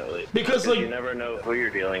 second. definitely. Because like you never know who you're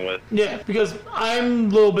dealing with. Yeah, because I'm a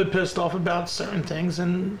little bit pissed off about certain things,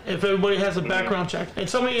 and if everybody has a background check, and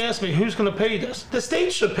somebody asks me who's going to pay this, the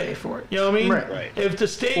state should pay for it. You know what I mean? Right. If the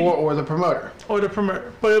state Or the promoter. or the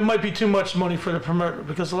promoter, but it might be too much money for the promoter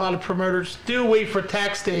because a lot of promoters do wait for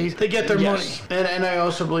tax days to get their money. And I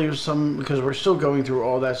also believe because we're still going through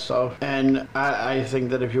all that stuff, and I think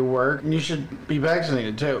that if you work, you should be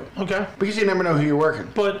vaccinated too. Okay. Because you never know who you're working.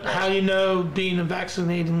 But how do you know being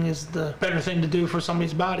vaccinating is the better thing to do for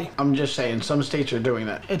somebody's body? I'm just saying, some states are doing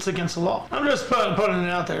that. It's against the law. I'm just putting it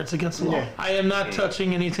out there. It's against the law. Yeah. I am not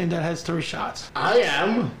touching anything that has 3 shots. I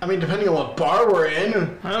am. I mean, depending on what bar we're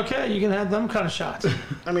in. Okay, you can have them kind of shots.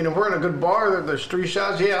 I mean, if we're in a good bar, there's 3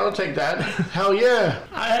 shots, yeah, I'll take that. Hell yeah.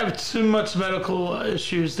 I have too much medical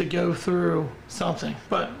issues to go through something,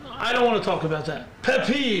 but I don't want to talk about that. Pet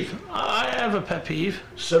peeve. I have a pet peeve.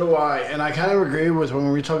 So do I, and I kind of agree with when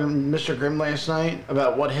we were talking to Mr. Grimm last night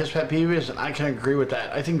about what his pet peeve is, and I can agree with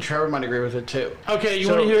that. I think Trevor might agree with it too. Okay, you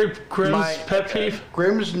want to hear Grimm's pet peeve?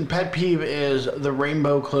 Grimm's pet peeve is the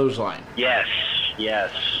rainbow clothesline. Yes.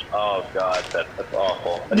 Oh God, that's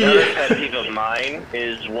awful. Another pet peeve of mine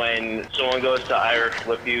is when someone goes to Irish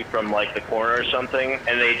flip you from like the corner or something,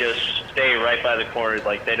 and they just stay right by the corner,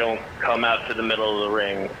 like they don't come out to the middle of the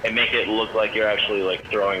ring and make it look like you're actually like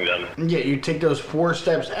throwing them. Yeah, you take those 4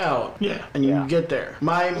 steps out. Yeah. And you get there.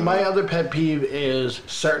 My other pet peeve is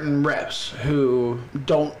certain reps who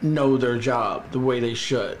don't know their job the way they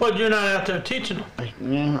should. But you're not out there teaching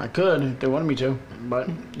them. I could if they wanted me to, but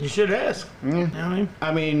you should ask. You know what I mean?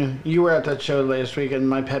 I mean, you were at that show last week, and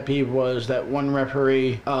my pet peeve was that one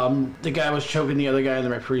referee, the guy was choking the other guy, and the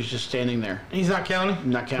referee's just standing there. He's not counting?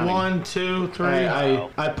 Not counting. 1, 1, 2, 3.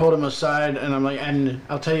 I pulled him aside, and I'm like, and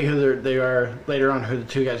I'll tell you who they are later on, who the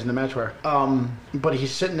two guys in the match were. But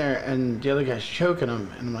he's sitting there, and the other guy's choking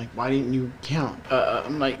him, and I'm like, why didn't you count?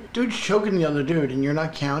 I'm like, dude's choking the other dude, and you're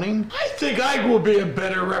not counting? I think I will be a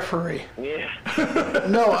better referee. Yeah.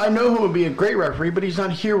 No, I know who would be a great referee, but he's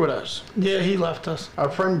not here with us. Yeah, he left us. Our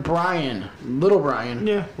friend Brian, little Brian,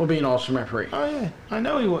 Yeah. will be an awesome referee. Oh, yeah. I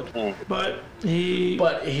know he would. But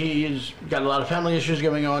he's got a lot of family issues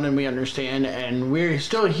going on, and we understand, and we're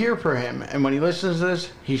still here for him. And when he listens to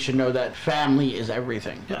this, he should know that family is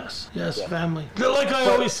everything. Yes, family. Like I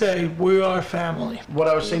always say, we are family. What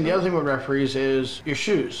I was saying, the other thing with referees is your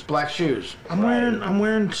shoes, black shoes. I'm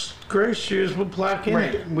wearing gray shoes with black in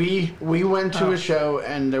it. We went to a show,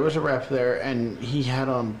 and there was a ref there, and he had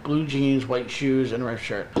on blue jeans, white shoes, and a red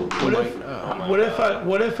shirt. What if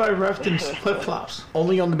I refed in flip flops?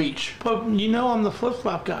 Only on the beach. But you know I'm the flip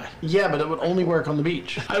flop guy. Yeah, but it would only work on the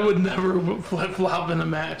beach. I would never flip flop in a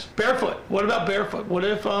match. Barefoot. What about barefoot? What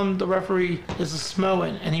if the referee is a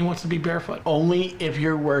Samoan and he wants to be barefoot? Only if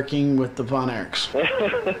you're working with the Von Erichs.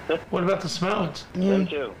 What about the Samoans? Them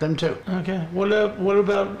too. Them too. Okay. What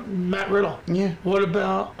about Matt Riddle? Yeah. What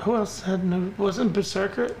about who else had no? Wasn't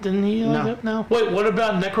Berserker? Didn't he? No. No. Wait. What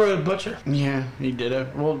about Necro Butcher? Yeah, he did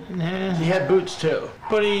it. Well, Nah. he had boots too.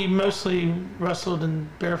 But he mostly wrestled in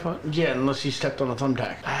barefoot. Yeah, unless he stepped on a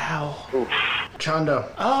thumbtack. Ow.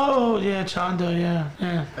 Chondo. Oh yeah, Chando. Yeah.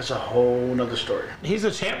 That's a whole nother story. He's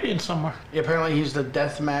a champion somewhere. Yeah, apparently he's the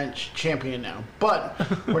deathmatch champion now. But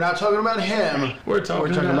we're not talking about him. We're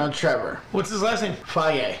talking about Trevor. What's his last name?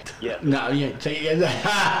 Faye. Yeah. No, yeah.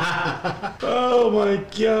 Oh my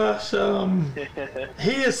gosh.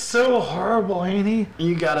 He is so horrible, ain't he?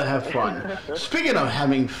 You gotta have fun. Speaking of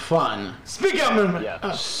having fun, Speak out, movement. Yeah.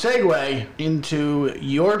 segue into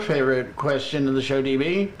your favorite question of the show,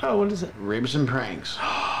 DB. Oh, what is it? Ribs and pranks.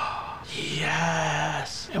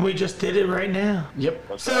 Yes. And we just did it right now.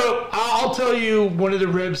 Yep. So I'll tell you one of the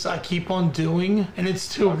ribs I keep on doing, and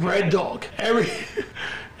it's to Red Dog.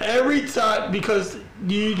 Every time, because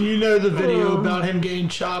you know the video about him getting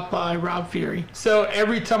shot by Rob Fury. So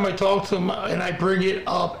every time I talk to him, and I bring it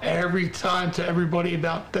up every time to everybody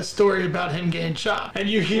about the story about him getting shot, and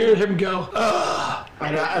you hear him go, ugh.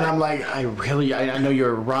 And I'm like, I know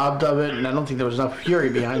you're robbed of it, and I don't think there was enough fury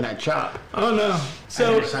behind that chop. Oh no. And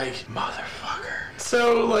So it's like, motherfucker.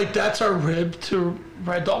 So, like, that's our rib to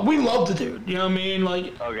Red Dog. We love the dude. You know what I mean?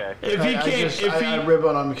 Like, Okay. if he can't, I rib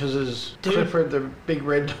on him because his Clifford, the big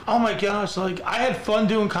red. oh my gosh, like, I had fun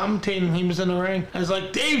doing commentating. He was in the ring. I was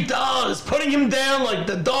like, Dave Dawes, putting him down like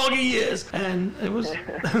the dog he is. And it was,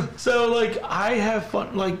 so, like, I have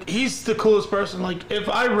fun. Like, he's the coolest person. Like, if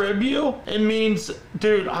I rib you, it means,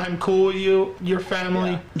 dude, I'm cool with you, your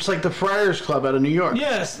family. Yeah. It's like the Friars Club out of New York.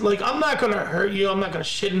 Yes, like, I'm not going to hurt you. I'm not going to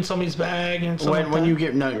shit in somebody's bag and something When like you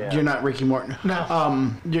that. get you're not Ricky Morton. No.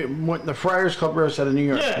 When the Friars Club roast out of New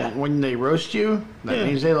York. Yeah. When they roast you, that Yeah.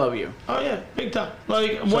 means they love you. Oh yeah, big time.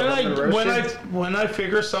 Like So when I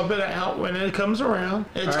figure something out when it comes around,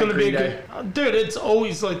 it's All gonna right, be a Green good. Dude, it's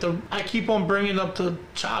always like I keep on bringing up the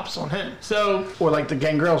chops on him. So Or like the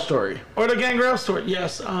Gangrel story. or the Gangrel story.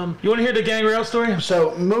 Yes. You want to hear the Gangrel story?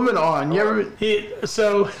 So moving on, you ever?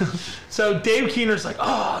 So Dave Keener's like,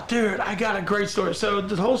 oh, dude, I got a great story. So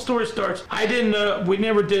the whole story starts. I didn't. We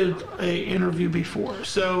never did a interview before.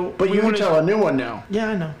 So But we you can wanna- tell a new one now. Yeah,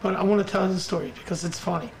 I know, but I want to tell the story because it's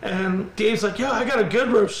funny. And Dave's like, yeah, I got a good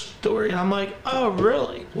roast story. And I'm like, oh,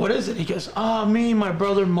 really? What is it? He goes, oh, me and my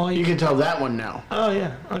brother Mike. You can tell that one now. Oh,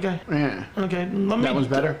 yeah, okay. Yeah. Okay, let me. That one's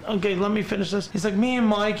better? Okay, let me finish this. He's like, me and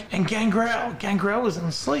Mike and Gangrel. Gangrel was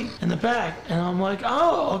asleep in the back. And I'm like,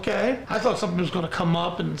 oh, okay. I thought something was going to come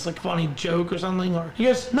up and it's like a funny joke or something. Or he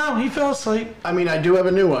goes, no, he fell asleep. I mean, I do have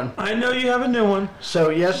a new one. I know you have a new one. So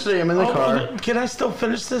yesterday I'm in the car. Can I still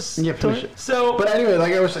finish this? Yeah, finish story? it. So, But anyway,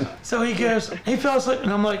 like I was saying, So he goes, he fell asleep,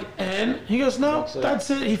 and I'm like, and he goes, no, that's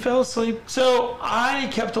it. He fell asleep. So I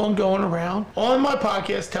kept on going around on my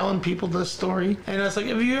podcast telling people this story, and I was like,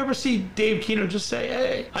 if you ever see Dave Keener, just say,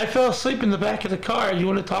 hey, I fell asleep in the back of the car. You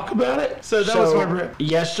want to talk about it? So that was my rip.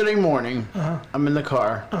 Yesterday morning, I'm in the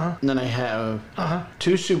car, and then I have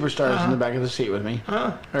two superstars in the back of the seat with me.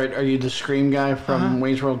 All right, are you the Scream guy from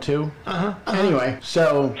Wayne's World 2? Anyway,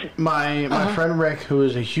 so my friend Rick, who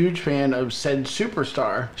is a huge fan of said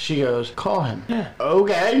superstar, she goes, call him. Yeah.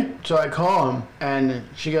 Okay. So I call him, and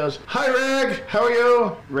she goes, hi, Rick. How are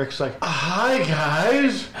you? Rick's like, hi,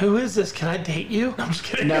 guys. Who is this? Can I date you? I'm just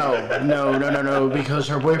kidding. No, because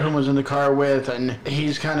her boyfriend was in the car with, and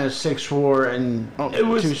he's kind of 6'4" and It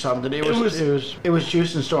was- two something. It it was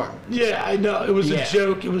Juice and Storm. Yeah, I know. It was Yeah. a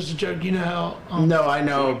joke. It was a joke. You know how. No, I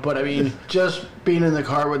know, but I mean, just being in the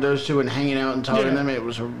car with those two and hanging out and talking to them, it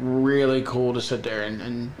was really cool to sit there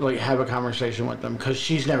and like have a conversation with them because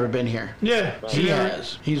she's never been here. Yeah. He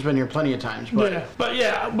has. He's been here plenty of times. But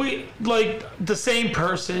we like the same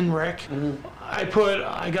person, Rick.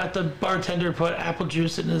 I got the bartender put apple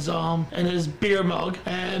juice in his beer mug,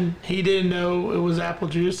 and he didn't know it was apple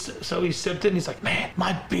juice, so he sipped it, and he's like, man,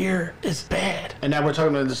 my beer is bad. And now we're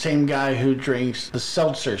talking about the same guy who drinks the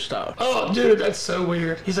seltzer stuff. Oh, dude, that's so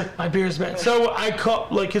weird. He's like, my beer is bad. So I call,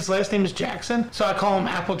 like, his last name is Jackson, so I call him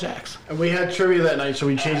Apple Jacks. And we had trivia that night, so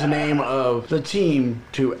we changed the name of the team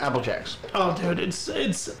to Apple Jacks. Oh, dude, it's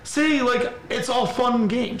it's all fun and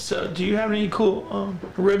games. So do you have any cool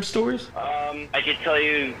rib stories? I could tell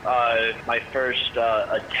you my first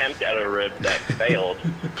attempt at a rib that failed.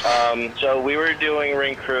 So we were doing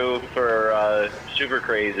ring crew for Super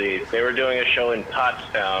Crazy. They were doing a show in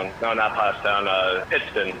Pottstown. No, not Pottstown,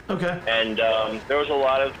 Pittston. Okay. And there was a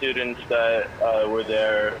lot of students that were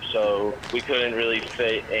there, so we couldn't really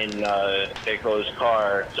fit in Keiko's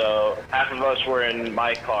car. So half of us were in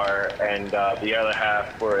my car, and the other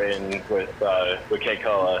half were in with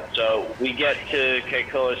Keikoa. So we get to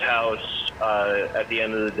Keikoa's house at the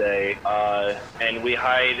end of the day, and we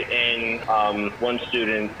hide in one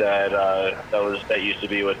student that used to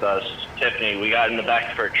be with us, Tiffany. We got in the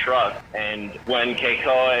back of her truck, and when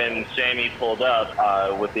Keikoa and Sammy pulled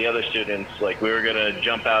up with the other students, like, we were gonna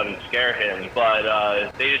jump out and scare him,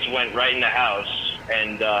 but they just went right in the house,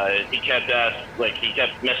 and he kept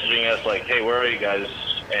messaging us like, hey, where are you guys?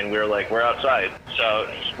 And we were like, we're outside. So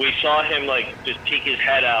we saw him like just peek his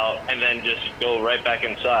head out and then just go right back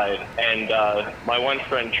inside. And my one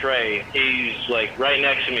friend Trey, he's like right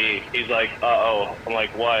next to me. He's like, uh-oh. I'm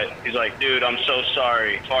like, what? He's like, dude, I'm so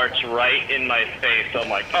sorry. Farts right in my face. I'm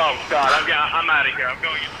like, oh God, I'm out of here. I'm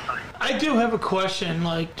going inside. I do have a question.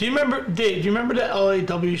 Like, do you remember, Dave? Do you remember the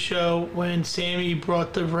LAW show when Sammy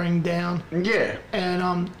brought the ring down? Yeah.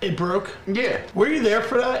 And it broke. Yeah. Were you there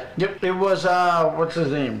for that? Yep. It was what's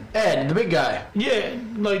his name? Ed, the big guy. Yeah,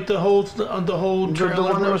 like the whole The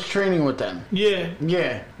trailer one that was training with them. Yeah.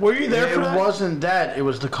 Yeah. Were you there for that? It wasn't that. It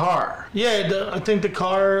was the car. Yeah, I think the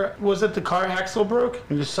car, was it the car axle broke?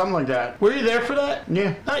 It was something like that. Were you there for that?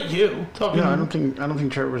 Yeah. Not you. No, I don't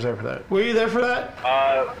think Trevor was there for that. Were you there for that?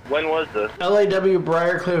 When was this? LAW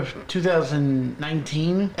Briarcliff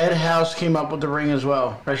 2019. Ed House came up with the ring as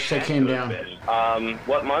well. Or she came down.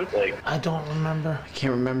 What month? Like, I don't remember. I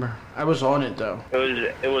can't remember. I was on it though.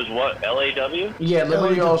 It was what, LAW? Yeah,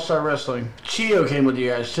 Liberty All Star Wrestling. Chio came with you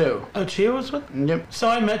guys too. Oh, Chio was with? Yep. So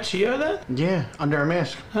I met Chio then? Yeah, under a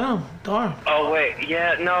mask. Oh, darn. Oh wait,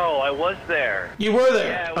 yeah, no, I was there. You were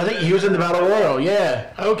there? Yeah, I think he was in the Battle Royal.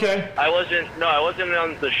 Yeah. Okay. I wasn't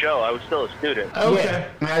on the show. I was still a student. Okay.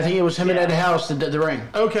 Yeah. I think it was him and Ed House that did the ring.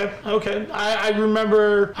 Okay. I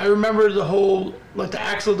remember the whole, like, the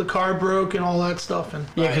axle of the car broke and all that stuff. And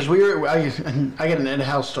Yeah, because I get an Ed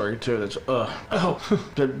House story too. That's oh.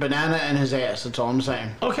 the banana and his ass. That's all I'm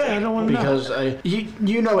saying. Okay, I don't want to know. Because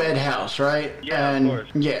you know Ed House, right? Yeah, and, of course.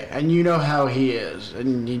 Yeah, and you know how he is,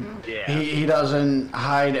 and he doesn't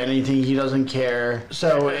hide anything. He doesn't care.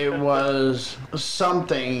 So it was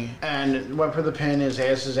something, and went for the pin. His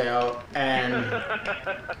ass is out, and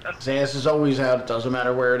his ass is always out. It doesn't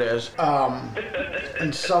matter where it is.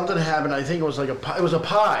 And something happened. I think it was like it was a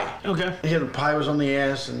pie. Okay. The pie was on the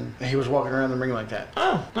ass, and he was walking around the ring like that.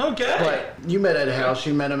 Oh, okay. But you met Ed House.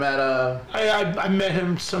 You met him at I met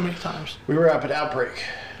him so many times. we were up at Outbreak.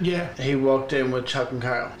 Yeah. He walked in with Chuck and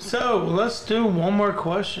Kyle. So let's do one more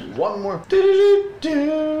question. One more.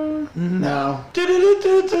 No.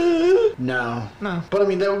 No. No. But I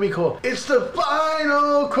mean, that would be cool. It's the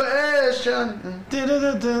final question.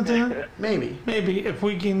 Maybe. Maybe if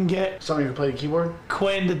we can get Somebody who play the keyboard.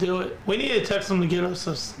 Quinn to do it. We need to text him to get us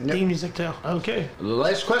this theme music too. Okay.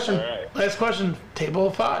 Last question. Last question. Table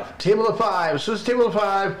of 5. Table of 5. So it's table of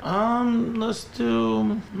 5. Let's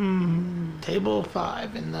do table of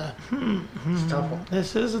 5 in the It's a tough one.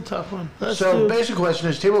 This is a tough one. So basic question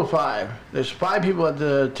is table of 5. There's 5 people at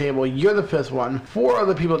the table. You're the 5th one. 4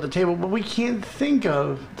 other people at the table, but we can't think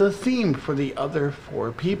of the theme for the other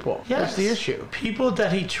 4 people. Yes. That's the issue. People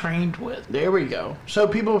that he trained with. There we go. So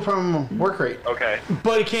people from work rate. Okay.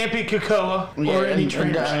 But it can't be Kakoa or any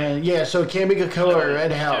trainers. So it can't be Kakoa or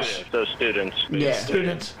Ed House. So students. Yeah.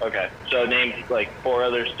 students. Okay. So name like 4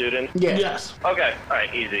 other students? Yeah. Yes. Okay. All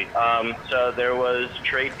right. Easy. So there was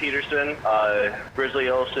Trey Peterson, Grizzly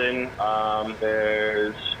Olsen.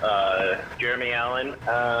 There's Jeremy Allen.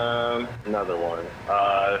 Another one.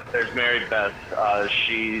 There's Mary Beth.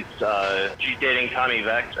 She's dating Tommy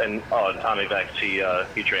Vex, and Tommy Vex.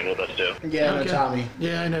 He trained with us too. Yeah, Okay. Tommy.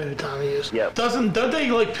 Yeah, I know who Tommy is. Yep. Don't they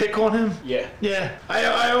like pick on him? Yeah. Yeah.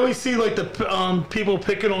 I always see like the people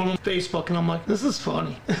picking on him on Facebook, and I'm like, this is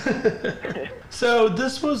funny. So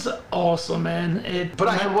this was awesome, man. But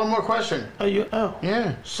I have one more question. Oh.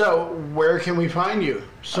 Yeah. So where can we find you?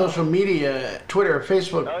 Social media, Twitter,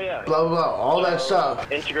 Facebook, Oh, yeah. blah, blah, blah, all that stuff.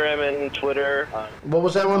 Instagram and Twitter. What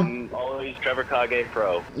was that one? I'm always Trevor Kage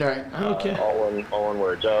Pro. All right. Okay. All one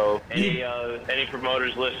word. So any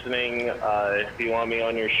promoters listening, if you want me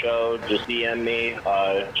on your show, just DM me.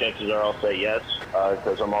 Chances are I'll say yes,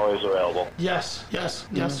 because I'm always available. Yes. Oh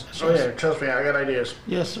yeah, trust me, I got ideas.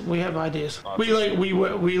 Yes, we have ideas.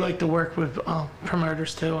 We like to work with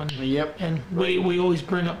promoters too, and Yep. and we always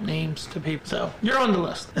bring up names to people. So you're on the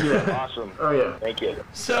list. Awesome. Oh yeah. Thank you.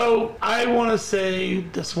 So I want to say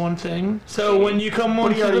this one thing. So when you come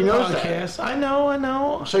on he to the already knows that. podcast, I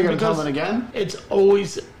know. So you're gonna tell because them again? It's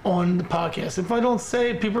always on the podcast. If I don't say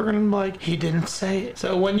it, people are gonna be like, he didn't say it.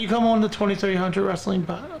 So when you come on the 2300 Wrestling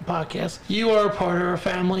podcast, you are a part of our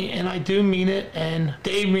family, and I do mean it. And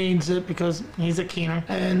Dave means it because he's a keener.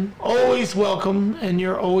 And always welcome, and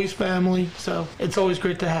you're always family. So it's always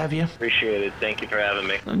great to have you. Appreciate it. Thank you for having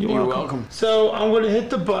me. And You're welcome. So I'm gonna hit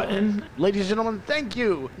the button. Ladies and gentlemen, thank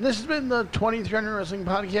you. This has been the 2300 Wrestling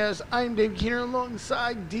Podcast. I'm Dave Keener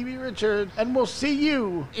alongside DB Richard, and we'll see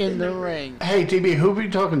you in the ring. Hey, DB, who are you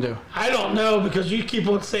talking to? I don't know because you keep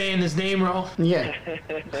on saying his name wrong. Yeah.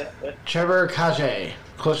 Trevor Kage.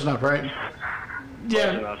 Close enough, right?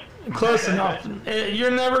 Yeah. enough. Close enough.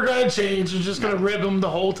 You're never going to change. You're just going to rib him the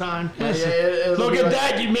whole time. Yes. it'll Look be at like-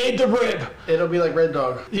 that. You made the rib. It'll be like Red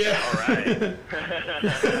Dog. Yeah. All right.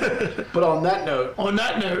 But on that note, On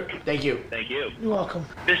that note, thank you. Thank you. you're welcome.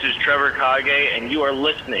 This is Trevor Kage, and you are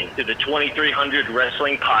listening to the 2300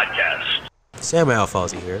 Wrestling Podcast. Sam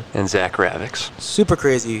Alfonsi here. And Zach Ravix. Super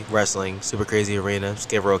Crazy Wrestling, Super Crazy Arena,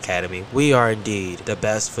 Skid Row Academy. We are indeed the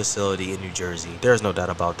best facility in New Jersey. There's no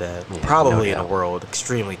doubt about that. Yeah, Probably no in the doubt. world.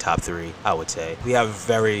 Extremely top 3, I would say. We have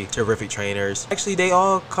very terrific trainers. Actually, they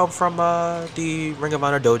all come from the Ring of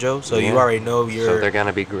Honor dojo, so you Yeah. already know you're... So they're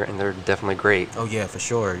gonna be great. They're definitely great. Oh yeah, for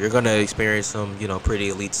sure. You're gonna experience some, pretty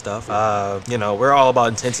elite stuff. We're all about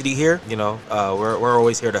intensity here. We're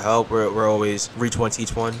always here to help. We're always reach one,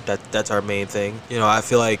 teach one. That's our main thing. I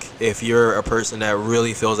feel like if you're a person that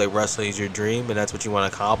really feels like wrestling is your dream and that's what you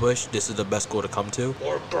want to accomplish, this is the best school to come to.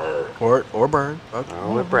 Or burn. Or burn. Okay.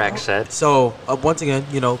 Oh, what Bragg said. So once again,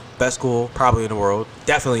 best school probably in the world,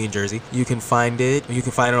 definitely in Jersey. You can find it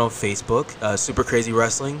on Facebook, Super Crazy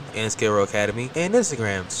Wrestling and Skid Row Academy, and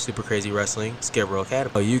Instagram, Super Crazy Wrestling, Skid Row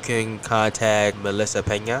Academy. You can contact Melissa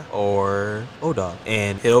Pena or O-Dog,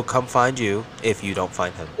 and he'll come find you if you don't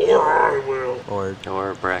find him. Or I will. Or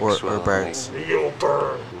Or Brax. Or Brax.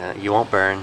 No, you won't burn.